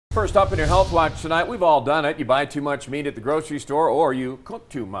First up in your Health Watch tonight, we've all done it. You buy too much meat at the grocery store or you cook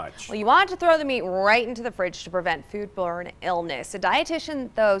too much. Well, you want to throw the meat right into the fridge to prevent foodborne illness. A dietitian,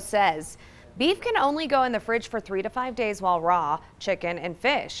 though, says beef can only go in the fridge for 3 to 5 days while raw. Chicken and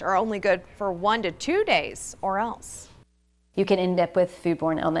fish are only good for 1 to 2 days or else. You can end up with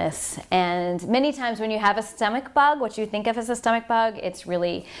foodborne illness, and many times when you have a stomach bug, what you think of as a stomach bug, it's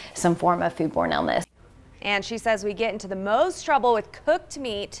really some form of foodborne illness. And she says we get into the most trouble with cooked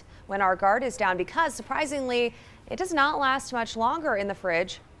meat when our guard is down because, surprisingly, it does not last much longer in the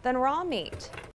fridge than raw meat.